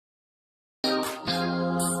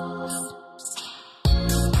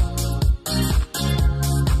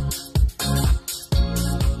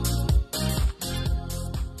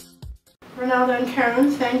Renaldo and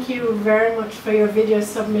Keron, thank you very much for your video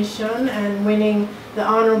submission and winning the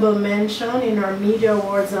Honourable Mention in our Media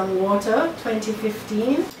Awards on Water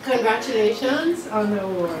 2015. Congratulations on the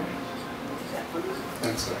award.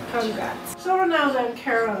 Thanks, sir. Congrats. So Renaldo and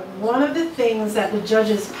Keron, one of the things that the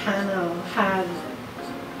judges panel had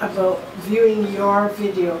about viewing your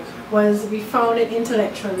video was we found it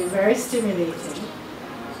intellectually very stimulating.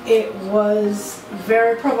 It was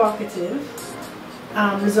very provocative,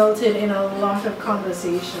 resulted in a lot of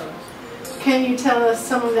conversation. Can you tell us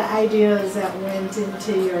some of the ideas that went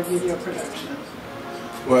into your video production?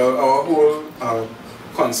 Well, our whole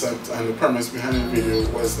concept and the premise behind the video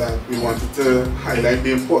was that we wanted to highlight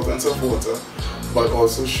the importance of water, but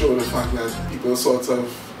also show the fact that people sort of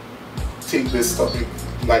take this topic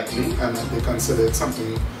lightly and that they consider it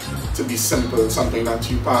something to be simple, something that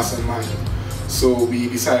you pass in mind. So we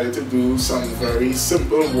decided to do some very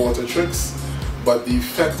simple water tricks, but the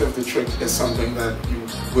effect of the trick is something that you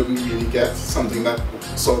wouldn't really get, something that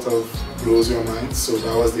sort of blows your mind. So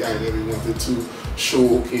that was the idea. We wanted to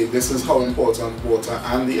show, okay, this is how important water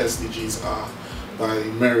and the SDGs are by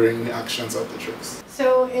mirroring the actions of the tricks.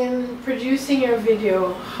 So in producing your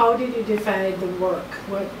video, how did you divide the work?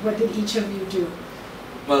 What did each of you do?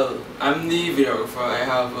 Well, I'm the videographer. I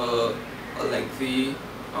have a lengthy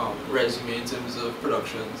resume in terms of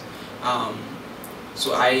productions.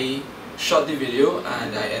 So I shot the video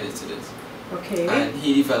and I edited it. Okay. And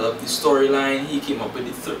he developed the storyline, he came up with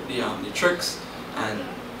the tricks, and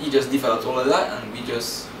he just developed all of that, and we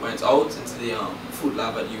just went out into the food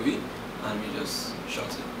lab at UWI and we just shot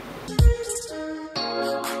it.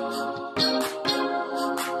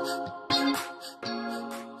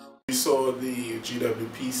 We saw the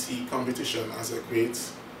GWP-C competition as a great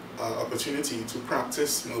opportunity to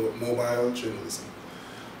practice mobile journalism.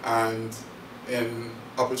 And in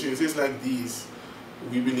opportunities like these,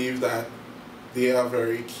 we believe that they are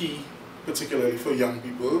very key, particularly for young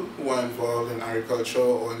people who are involved in agriculture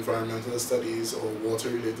or environmental studies or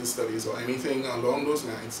water-related studies or anything along those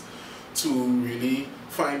lines, to really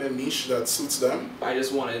find a niche that suits them. I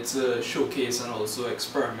just wanted to showcase and also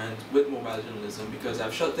experiment with mobile journalism, because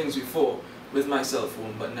I've shot things before with my cell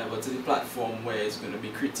phone, but never to the platform where it's going to be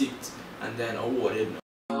critiqued and then awarded